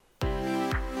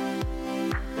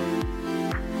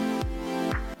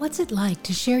What's it like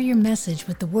to share your message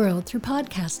with the world through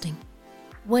podcasting?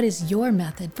 What is your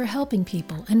method for helping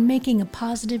people and making a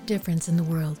positive difference in the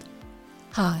world?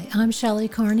 Hi, I'm Shelley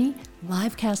Carney,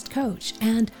 Livecast coach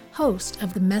and host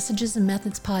of the Messages and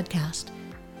Methods podcast.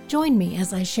 Join me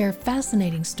as I share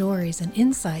fascinating stories and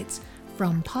insights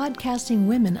from podcasting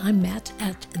women I met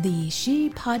at the She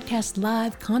Podcast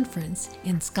Live conference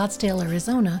in Scottsdale,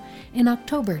 Arizona in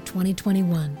October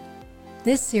 2021.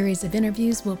 This series of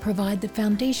interviews will provide the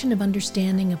foundation of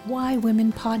understanding of why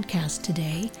women podcast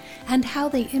today and how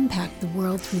they impact the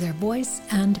world through their voice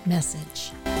and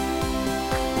message.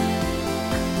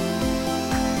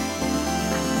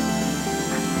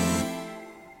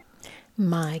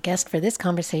 My guest for this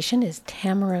conversation is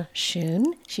Tamara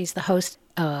Schoon. She's the host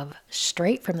of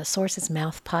Straight from the Source's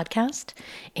Mouth podcast,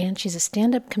 and she's a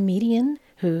stand-up comedian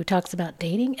who talks about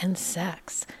dating and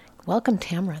sex. Welcome,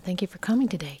 Tamara. Thank you for coming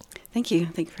today. Thank you.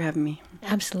 Thank you for having me.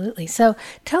 Absolutely. So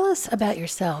tell us about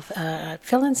yourself.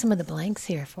 Fill in some of the blanks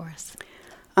here for us.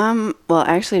 Well,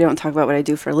 I actually don't talk about what I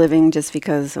do for a living just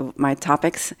because of my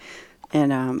topics.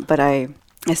 And but I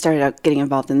started out getting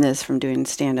involved in this from doing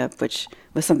stand-up, which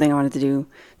was something I wanted to do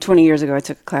 20 years ago. I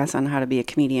took a class on how to be a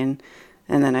comedian.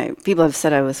 And then people have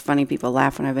said I was funny. People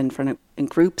laugh when I've been in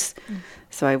groups.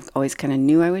 So I always kind of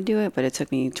knew I would do it, but it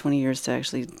took me 20 years to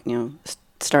actually,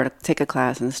 take a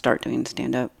class and start doing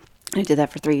stand-up. I did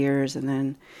that for 3 years, and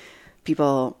then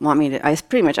people want me to, I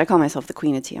call myself the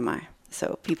queen of TMI.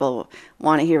 So people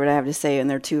want to hear what I have to say, and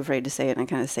they're too afraid to say it, and I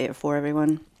kind of say it for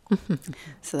everyone.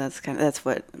 So that's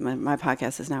what my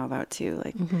podcast is now about too.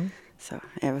 So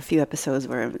I have a few episodes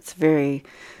where it's very,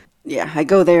 I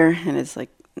go there, and it's like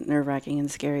nerve-wracking and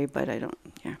scary, but I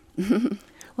don't,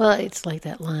 Well, it's like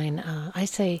that line, I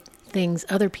say things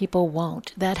other people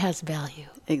won't. That has value.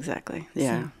 Exactly,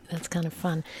 yeah. So that's kind of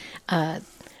fun.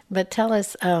 But tell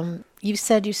us, you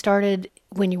said you started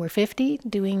when you were 50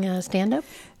 doing stand-up?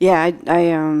 Yeah,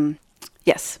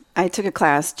 yes. I took a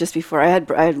class just before. I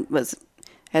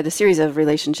had a series of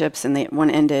relationships, and one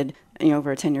ended,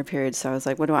 over a 10-year period. So I was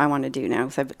like, what do I want to do now?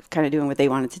 Because I've been kind of doing what they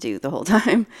wanted to do the whole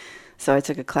time. So I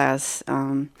took a class.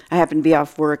 I happened to be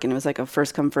off work, and it was like a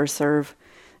first come, first serve.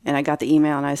 And I got the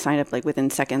email, and I signed up like within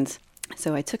seconds.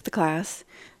 So I took the class,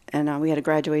 and we had a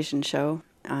graduation show.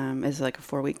 It was like a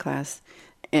 4-week class.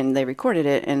 And they recorded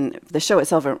it, and the show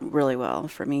itself went really well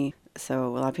for me.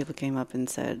 So a lot of people came up and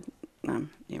said,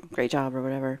 great job or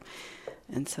whatever.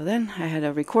 And so then I had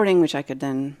a recording, which I could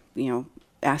then,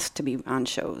 ask to be on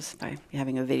shows by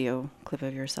having a video clip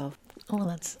of yourself. Oh,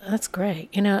 that's great.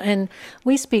 And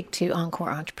we speak to Encore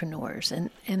entrepreneurs,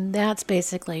 and that's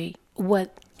basically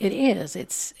what it is.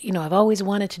 It's, I've always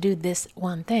wanted to do this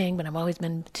one thing, but I've always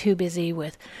been too busy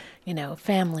with,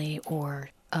 family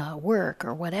or work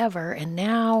or whatever. And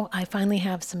now I finally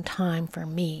have some time for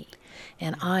me,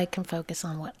 and I can focus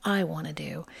on what I want to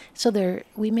do. So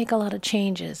we make a lot of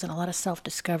changes and a lot of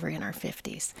self-discovery in our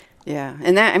 50s. Yeah.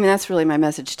 And that's really my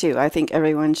message too. I think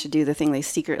everyone should do the thing they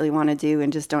secretly want to do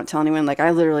and just don't tell anyone. Like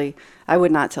I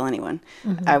would not tell anyone.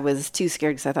 Mm-hmm. I was too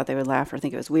scared because I thought they would laugh or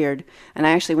think it was weird. And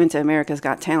I actually went to America's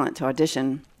Got Talent to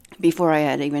audition before I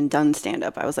had even done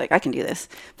stand-up. I was like, I can do this.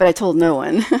 But I told no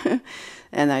one.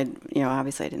 And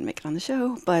obviously I didn't make it on the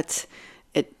show, but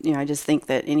I just think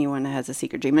that anyone has a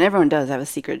secret dream, and everyone does have a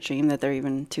secret dream that they're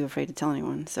even too afraid to tell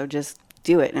anyone. So just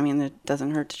do it. It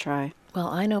doesn't hurt to try. Well,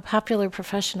 I know popular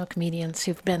professional comedians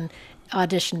who've been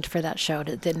auditioned for that show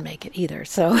that didn't make it either.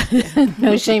 So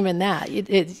no shame in that.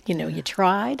 You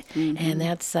tried, mm-hmm. and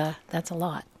that's a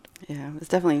lot. Yeah, it was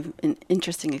definitely an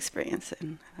interesting experience,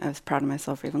 and I was proud of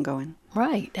myself for even going.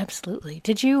 Right, absolutely.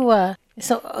 Did you,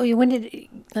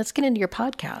 let's get into your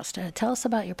podcast. Tell us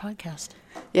about your podcast.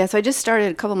 Yeah, so I just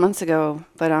started a couple months ago,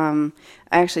 but I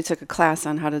actually took a class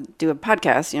on how to do a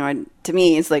podcast. To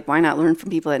me, it's like, why not learn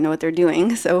from people that know what they're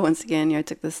doing? So once again, I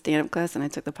took the stand-up class, and I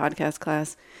took the podcast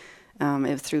class. It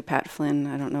was through Pat Flynn.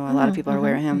 I don't know, a lot of people are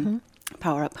aware of him. Mm-hmm.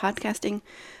 Power Up Podcasting.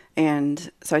 And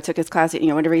so I took his class,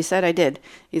 whatever he said, I did.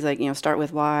 He's like, start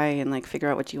with why and figure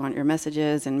out what you want your message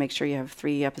is and make sure you have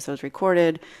 3 episodes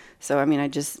recorded. So, I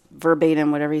just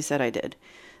verbatim, whatever he said, I did.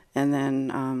 And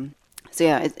then,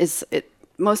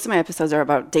 most of my episodes are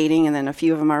about dating, and then a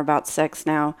few of them are about sex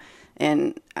now.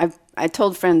 And I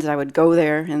told friends that I would go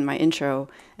there in my intro.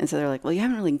 And so they're like, well, you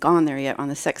haven't really gone there yet on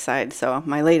the sex side. So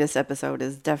my latest episode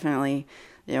is definitely,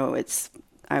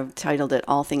 I've titled it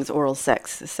All Things Oral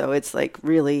Sex. So it's like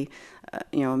really,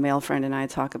 a male friend and I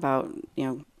talk about,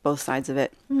 both sides of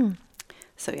it. Mm.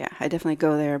 So yeah, I definitely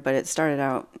go there, but it started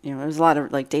out, there's a lot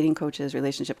of dating coaches,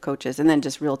 relationship coaches, and then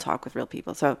just real talk with real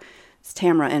people. So it's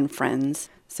Tamara and friends.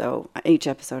 So each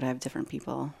episode I have different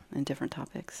people and different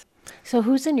topics. So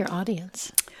who's in your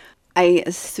audience? I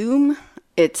assume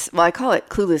well, I call it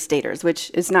clueless daters,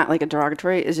 which is not like a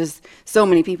derogatory. It's just so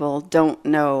many people don't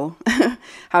know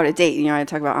how to date. I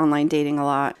talk about online dating a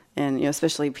lot. And,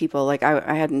 especially people like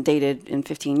I hadn't dated in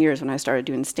 15 years when I started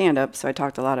doing stand-up. So I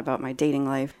talked a lot about my dating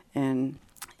life and,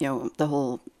 the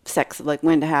whole sex, like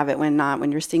when to have it, when not,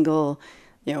 when you're single.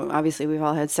 Obviously we've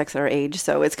all had sex at our age.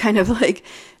 So it's kind of like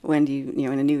when do you,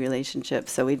 in a new relationship.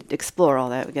 So we explore all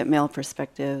that. We get male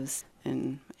perspectives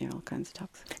and, all kinds of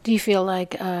topics. Do you feel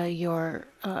like your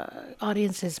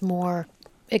audience is more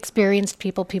experienced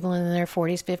people in their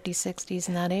 40s, 50s, 60s,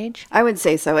 in that age? I would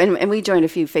say so. And we joined a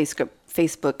few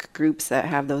Facebook groups that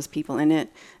have those people in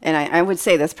it. And I would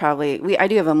say that's probably, I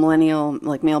do have a millennial,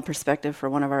 like male perspective for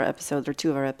one of our episodes or two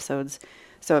of our episodes.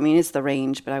 So, it's the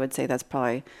range, but I would say that's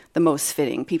probably the most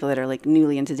fitting. People that are like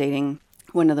newly into dating.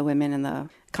 One of the women in the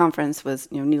conference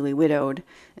was, newly widowed.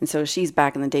 And so she's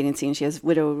back in the dating scene. She has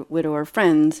widower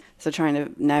friends. So trying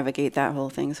to navigate that whole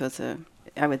thing. So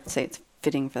I would say it's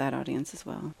fitting for that audience as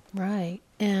well. Right.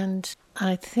 And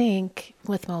I think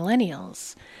with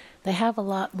millennials, they have a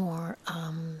lot more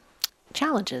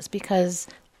challenges because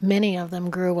many of them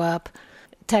grew up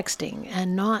texting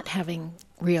and not having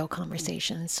real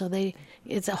conversations. So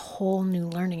it's a whole new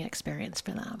learning experience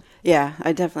for them. Yeah,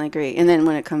 I definitely agree. And then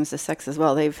when it comes to sex as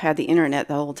well, they've had the internet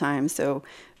the whole time. So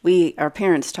our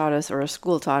parents taught us, or our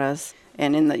school taught us,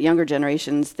 and in the younger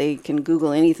generations, they can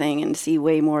Google anything and see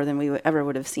way more than we ever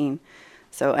would have seen.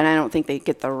 So, and I don't think they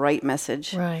get the right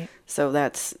message. Right. So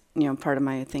that's, part of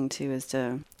my thing too, is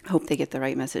to hope they get the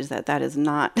right message that is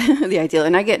not the ideal.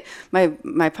 And I get, my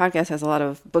podcast has a lot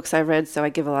of books I've read, so I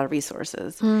give a lot of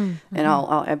resources. Mm-hmm. And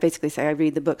I basically say, I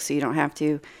read the book so you don't have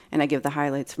to, and I give the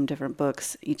highlights from different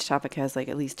books. Each topic has like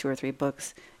at least 2 or 3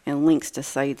 books and links to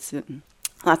sites and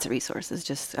lots of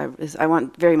resources. I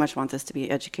very much want this to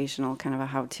be educational, kind of a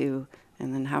how-to,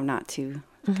 and then how not to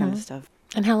kind of stuff.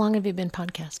 And how long have you been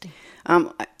podcasting?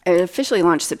 I officially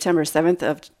launched September 7th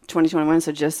of 2021,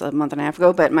 so just a month and a half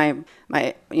ago. But my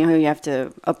you have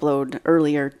to upload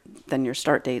earlier than your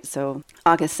start date. So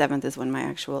August 7th is when my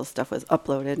actual stuff was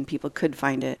uploaded and people could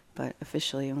find it. But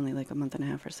officially only like a month and a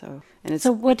half or so. And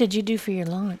so what did you do for your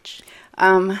launch?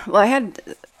 Well, I had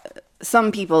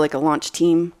some people, like a launch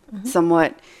team,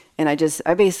 somewhat. And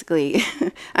I basically,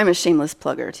 I'm a shameless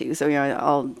plugger too. So,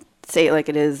 I'll say it like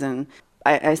it is, and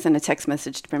I send a text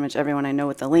message to pretty much everyone I know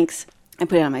with the links. I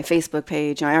put it on my Facebook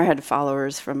page. I had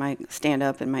followers from my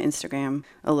stand-up and my Instagram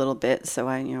a little bit, so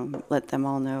I, let them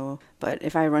all know. But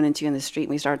if I run into you in the street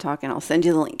and we start talking, I'll send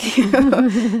you the link.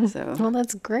 So, well,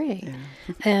 that's great.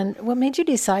 Yeah. And what made you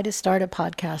decide to start a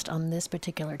podcast on this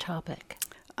particular topic?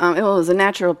 It was a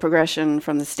natural progression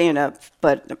from the stand-up,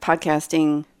 but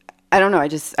podcasting, I don't know.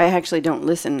 I actually don't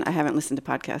listen. I haven't listened to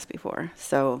podcasts before.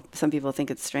 So some people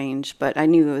think it's strange, but I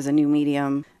knew it was a new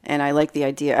medium and I like the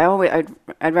idea.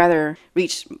 I'd rather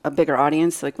reach a bigger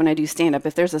audience. Like when I do stand up,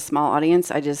 if there's a small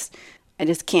audience, I just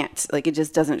can't, like, it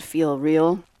just doesn't feel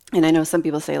real. And I know some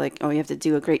people say like, oh, you have to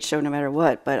do a great show no matter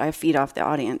what, but I feed off the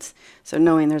audience. So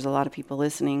knowing there's a lot of people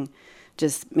listening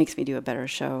just makes me do a better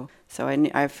show. So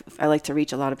I like to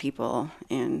reach a lot of people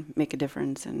and make a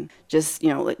difference, and just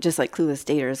just like clueless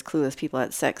daters, clueless people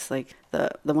at sex, like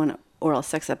the one oral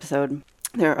sex episode.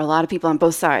 There are a lot of people on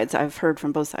both sides. I've heard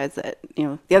from both sides that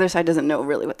the other side doesn't know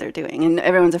really what they're doing, and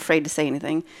everyone's afraid to say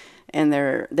anything, and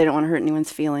they don't want to hurt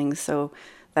anyone's feelings. So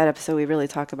that episode we really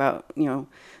talk about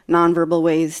nonverbal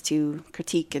ways to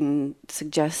critique and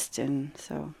suggest, and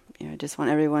so. I just want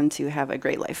everyone to have a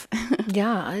great life.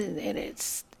 Yeah, it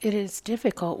is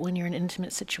difficult when you're in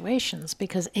intimate situations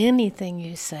because anything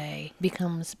you say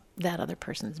becomes that other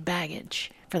person's baggage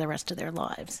for the rest of their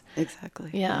lives. Exactly.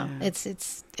 Yeah.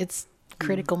 It's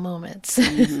critical moments.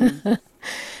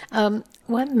 Mm-hmm.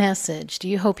 What message do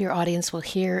you hope your audience will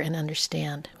hear and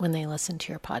understand when they listen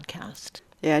to your podcast?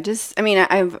 Yeah,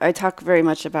 I talk very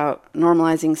much about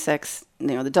normalizing sex.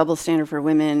 The double standard for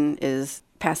women is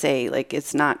passe, like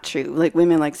it's not true. Like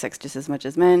women like sex just as much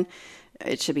as men.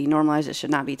 It should be normalized. It should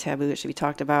not be taboo. It should be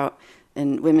talked about.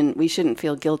 And women, we shouldn't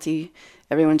feel guilty.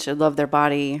 Everyone should love their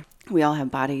body. We all have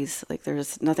bodies. Like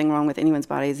there's nothing wrong with anyone's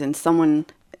bodies, and someone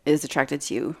is attracted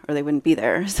to you or they wouldn't be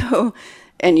there. So,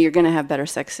 and you're going to have better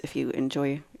sex if you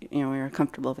enjoy, you're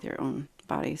comfortable with your own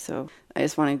body. So I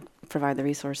just want to provide the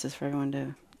resources for everyone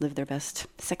to live their best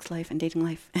sex life and dating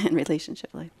life and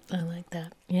relationship life. I like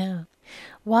that. Yeah.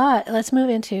 Why? Let's move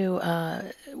into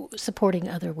supporting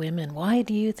other women. Why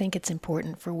do you think it's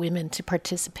important for women to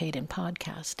participate in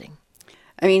podcasting?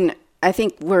 I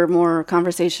think we're more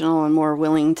conversational and more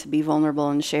willing to be vulnerable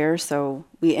and share. So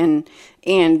and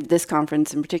this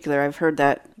conference in particular, I've heard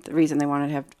that the reason they wanted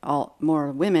to have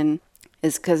more women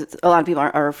is because a lot of people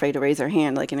are afraid to raise their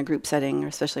hand, like in a group setting, or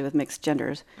especially with mixed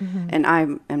genders. And I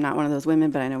am not one of those women,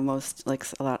 but I know most, like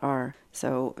a lot are.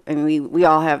 So, I mean, we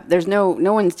all have, there's no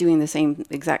one's doing the same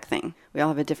exact thing. We all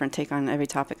have a different take on every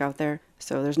topic out there.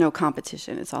 So there's no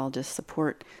competition. It's all just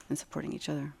support and supporting each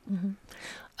other.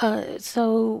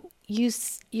 So you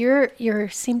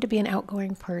seem to be an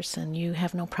outgoing person. You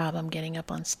have no problem getting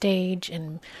up on stage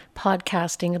and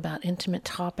podcasting about intimate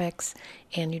topics,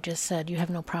 and you just said you have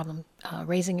no problem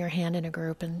raising your hand in a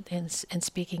group and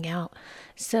speaking out.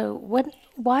 So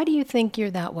why do you think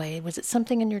you're that way? Was it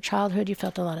something in your childhood you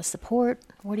felt a lot of support?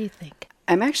 What do you think?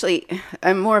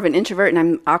 I'm more of an introvert, and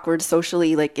I'm awkward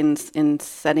socially, like in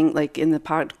setting, like in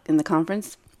the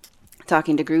conference.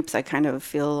 Talking to groups, I kind of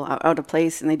feel out of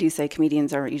place, and they do say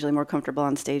comedians are usually more comfortable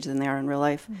on stage than they are in real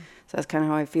life. So that's kind of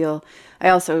how I feel.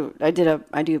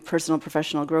 I do personal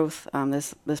professional growth,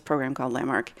 this program called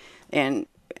Landmark, and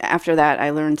after that I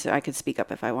learned I could speak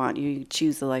up if I want. You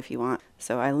choose the life you want.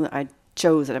 So I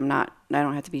chose that I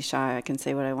don't have to be shy. I can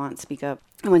say what I want, speak up.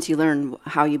 And once you learn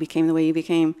how you became the way you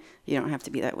became, you don't have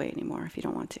to be that way anymore if you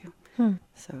don't want to.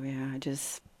 So yeah,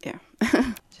 just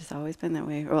always been that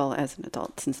way. Well, as an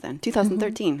adult since then.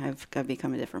 2013, I've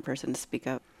become a different person to speak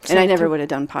up. And I never would have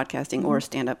done podcasting or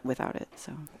stand-up without it.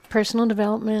 So personal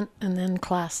development and then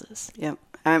classes. Yep.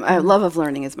 I love of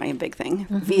learning is my big thing.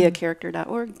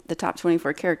 ViaCharacter.org, the top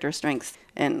 24 character strengths.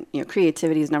 And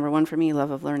creativity is number 1 for me.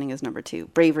 Love of learning is number 2.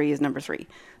 Bravery is number 3.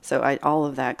 So all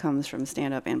of that comes from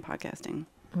stand-up and podcasting.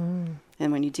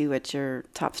 And when you do what your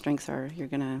top strengths are, you're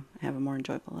going to have a more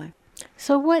enjoyable life.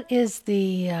 So what is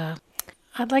the,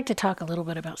 I'd like to talk a little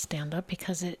bit about stand-up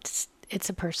because it's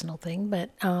a personal thing, but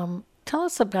tell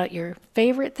us about your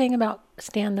favorite thing about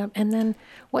stand-up, and then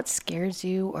what scares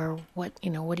you, or what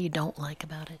do you don't like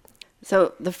about it?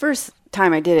 So the first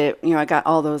time I did it, I got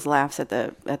all those laughs at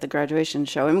the graduation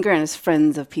show. And granted, it's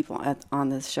friends of people on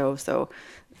this show, so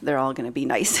they're all going to be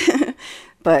nice.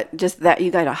 But just that you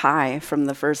got a high from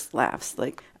the first laughs.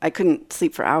 Like, I couldn't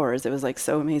sleep for hours. It was like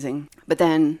so amazing. But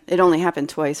then it only happened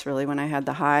twice really when I had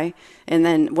the high. And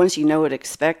then once you know what to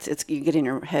expect, you get in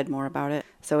your head more about it.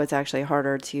 So it's actually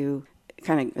harder to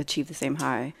kind of achieve the same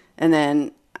high. And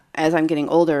then as I'm getting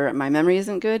older, my memory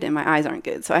isn't good and my eyes aren't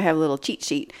good. So I have a little cheat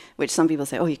sheet, which some people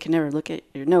say, oh, you can never look at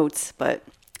your notes. But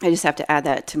I just have to add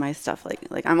that to my stuff.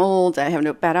 Like I'm old, I have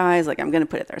no bad eyes, like I'm going to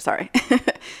put it there, sorry.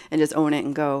 And just own it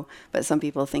and go. But some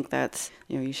people think that's,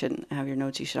 you shouldn't have your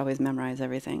notes, you should always memorize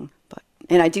everything.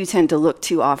 And I do tend to look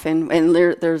too often. And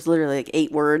there's literally like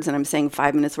 8 words and I'm saying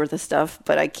 5 minutes worth of stuff,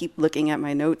 but I keep looking at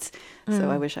my notes. So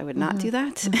I wish I would not do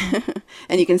that.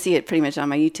 And you can see it pretty much on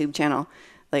my YouTube channel.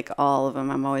 Like all of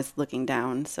them, I'm always looking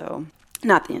down. So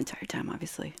not the entire time,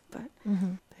 obviously, but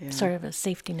yeah. Sort of a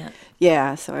safety net.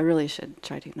 Yeah, so I really should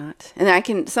try to not.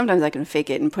 And sometimes I can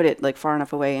fake it and put it like far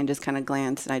enough away and just kind of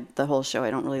glance. And the whole show, I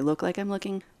don't really look like I'm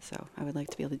looking. So I would like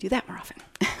to be able to do that more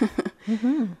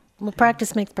often. Well,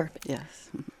 practice makes perfect. Yes.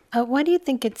 Why do you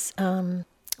think it's, in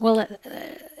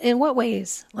what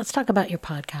ways? Let's talk about your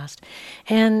podcast.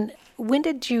 And when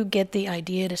did you get the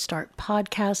idea to start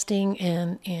podcasting,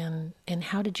 and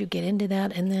how did you get into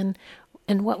that? And then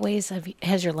in what ways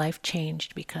has your life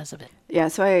changed because of it? Yeah,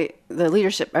 so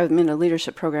I'm in a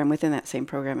leadership program within that same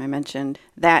program. I mentioned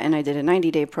that, and I did a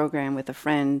 90-day program with a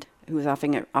friend who was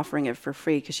offering it for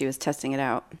free because she was testing it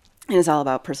out. And it's all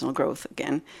about personal growth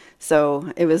again.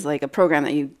 So it was like a program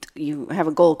that you have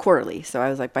a goal quarterly. So I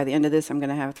was like, by the end of this, I'm going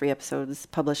to have 3 episodes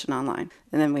published and online.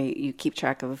 And then you keep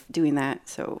track of doing that.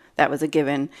 So that was a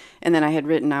given. And then I had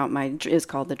written out it's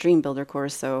called the Dream Builder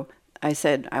course. So I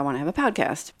said, I want to have a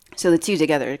podcast. So the 2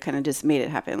 together kind of just made it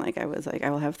happen. Like I was like, I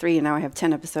will have 3, and now I have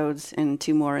 10 episodes and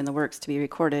 2 more in the works to be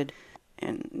recorded.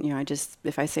 And,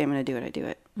 if I say I'm going to do it, I do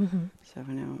it. So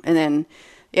I know. And then,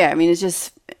 yeah, I mean,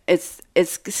 it's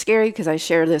scary because I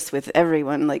share this with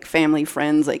everyone, like family,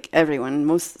 friends, like everyone.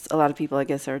 A lot of people, I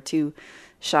guess, are too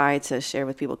shy to share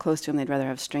with people close to them. They'd rather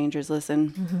have strangers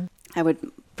listen. I would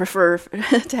prefer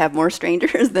to have more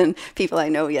strangers than people I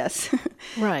know, yes.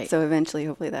 Right. So eventually,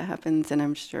 hopefully that happens. And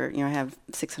I'm sure, I have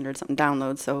 600 something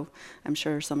downloads, so I'm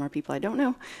sure some are people I don't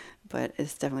know. But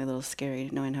it's definitely a little scary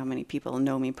knowing how many people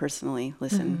know me personally,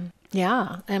 listen.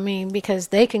 Yeah, I mean, because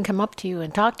they can come up to you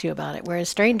and talk to you about it, whereas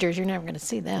strangers, you're never going to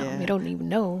see them. Yeah. You don't even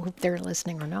know if they're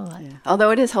listening or not. Yeah.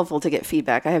 Although it is helpful to get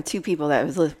feedback. I have 2 people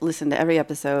that listen to every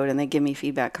episode, and they give me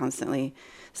feedback constantly.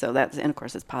 So and of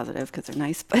course it's positive because they're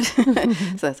nice, but so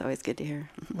that's always good to hear.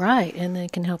 Right, and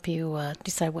it can help you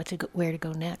decide where to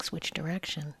go next, which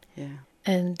direction. Yeah.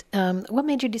 And what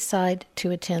made you decide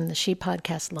to attend the She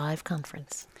Podcast Live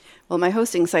conference? Well, my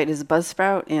hosting site is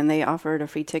Buzzsprout, and they offered a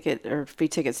free ticket or free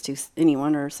tickets to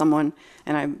anyone or someone.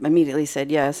 And I immediately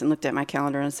said yes and looked at my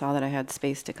calendar and saw that I had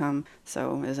space to come.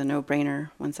 So it was a no-brainer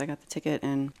once I got the ticket.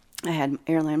 And I had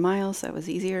airline miles, so it was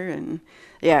easier. And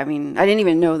yeah, I mean, I didn't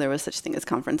even know there was such thing as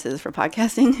conferences for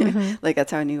podcasting. Like,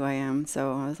 that's how new I am.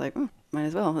 So I was like, might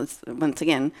as well. It's, once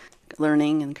again,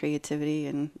 learning and creativity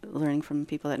and learning from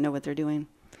people that know what they're doing.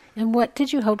 And what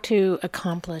did you hope to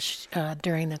accomplish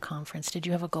during the conference? Did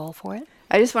you have a goal for it?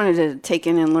 I just wanted to take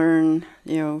in and learn,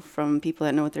 from people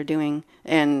that know what they're doing.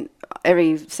 And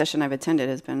every session I've attended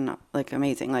has been like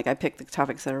amazing. Like, I picked the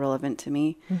topics that are relevant to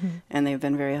me, and they've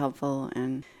been very helpful.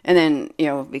 And then,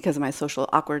 because of my social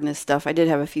awkwardness stuff, I did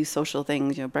have a few social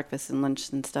things, breakfast and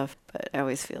lunch and stuff. But I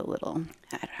always feel a little,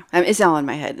 I don't know. It's all in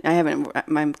my head.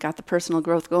 I've got the personal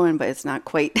growth going, but it's not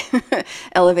quite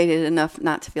elevated enough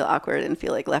not to feel awkward and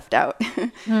feel like left out.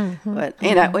 But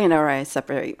I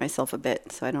separate myself a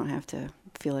bit, so I don't have to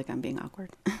feel like I'm being awkward.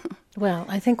 Well,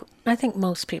 I think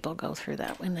most people go through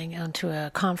that when they go into a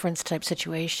conference type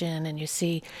situation and you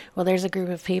see, well, there's a group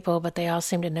of people, but they all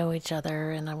seem to know each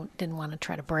other, and I didn't want to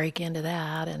try to break into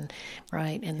that, and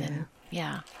then.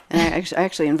 Yeah. And I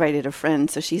actually invited a friend,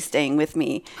 so she's staying with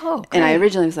me. Oh, great. And I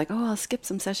originally was like, I'll skip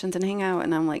some sessions and hang out.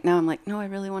 And I'm like, no, I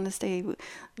really want to stay.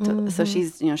 So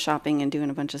she's, shopping and doing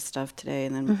a bunch of stuff today,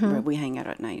 and then we hang out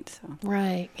at night. So.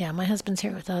 Right. Yeah. My husband's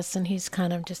here with us, and he's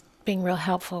kind of just being real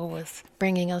helpful with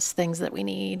bringing us things that we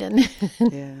need. And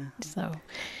yeah. So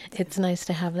it's nice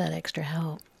to have that extra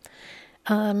help.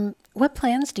 What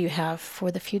plans do you have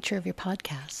for the future of your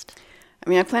podcast? I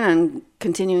mean, I plan on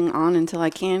continuing on until I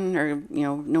can, or,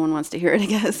 no one wants to hear it, I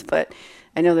guess. But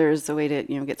I know there's a way to,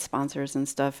 get sponsors and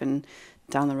stuff. And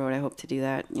down the road, I hope to do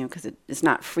that, because it's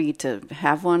not free to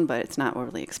have one, but it's not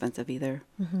overly expensive either.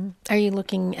 Mm-hmm. Are you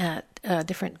looking at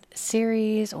different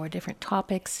series or different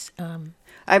topics?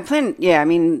 I plan, I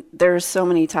mean, there's so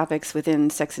many topics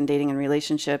within sex and dating and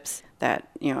relationships that,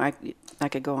 I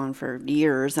could go on for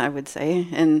years, I would say.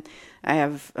 And I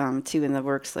have 2 in the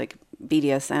works, like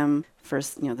BDSM,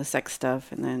 first, the sex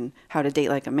stuff, and then How to Date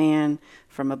Like a Man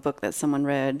from a book that someone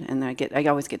read. And I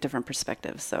always get different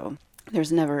perspectives. So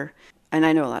there's never, and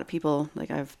I know a lot of people,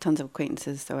 like I have tons of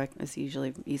acquaintances, so it's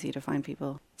usually easy to find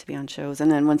people to be on shows.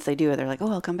 And then once they do it, they're like,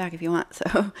 I'll come back if you want. So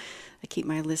I keep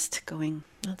my list going.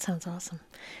 That sounds awesome.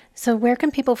 So where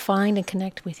can people find and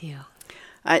connect with you?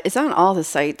 It's on all the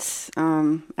sites.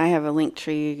 I have a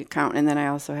Linktree account, and then I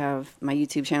also have my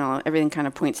YouTube channel. Everything kind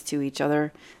of points to each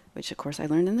other, which of course I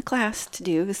learned in the class to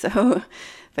do. So,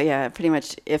 but yeah, pretty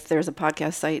much if there's a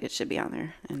podcast site, it should be on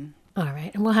there. And all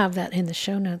right. And we'll have that in the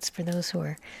show notes for those who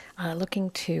are looking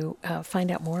to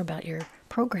find out more about your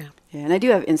program. Yeah, and I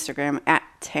do have Instagram at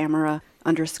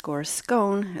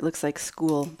Tamara_Scone. It looks like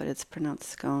school, but it's pronounced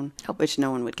scone, which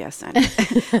no one would guess.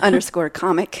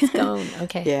 _comic. Scone,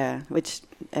 okay. Yeah, which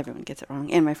everyone gets it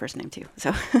wrong. And my first name too.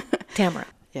 So Tamara.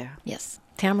 Yeah. Yes.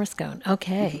 Tamara Scone.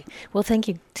 Okay. Well, thank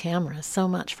you, Tamara, so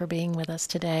much for being with us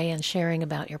today and sharing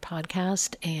about your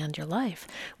podcast and your life.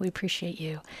 We appreciate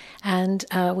you. And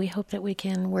we hope that we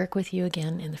can work with you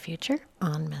again in the future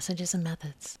on Messages and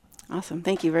Methods. Awesome.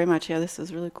 Thank you very much. Yeah, this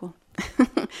was really cool.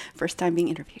 First time being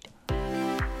interviewed.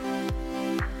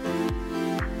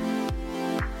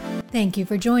 Thank you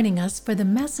for joining us for the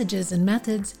Messages and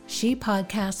Methods She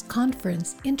Podcast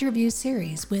Conference interview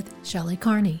series with Shelley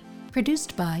Carney,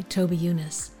 produced by Toby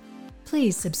Eunice.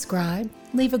 Please subscribe,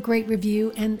 leave a great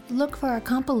review, and look for our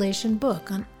compilation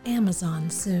book on Amazon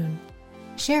soon.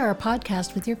 Share our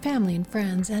podcast with your family and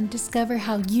friends and discover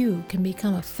how you can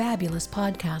become a fabulous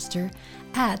podcaster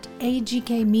at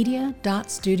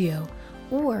agkmedia.studio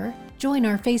or join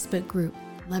our Facebook group,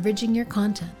 Leveraging Your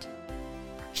Content.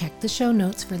 Check the show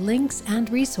notes for links and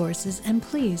resources, and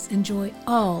please enjoy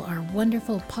all our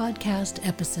wonderful podcast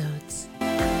episodes.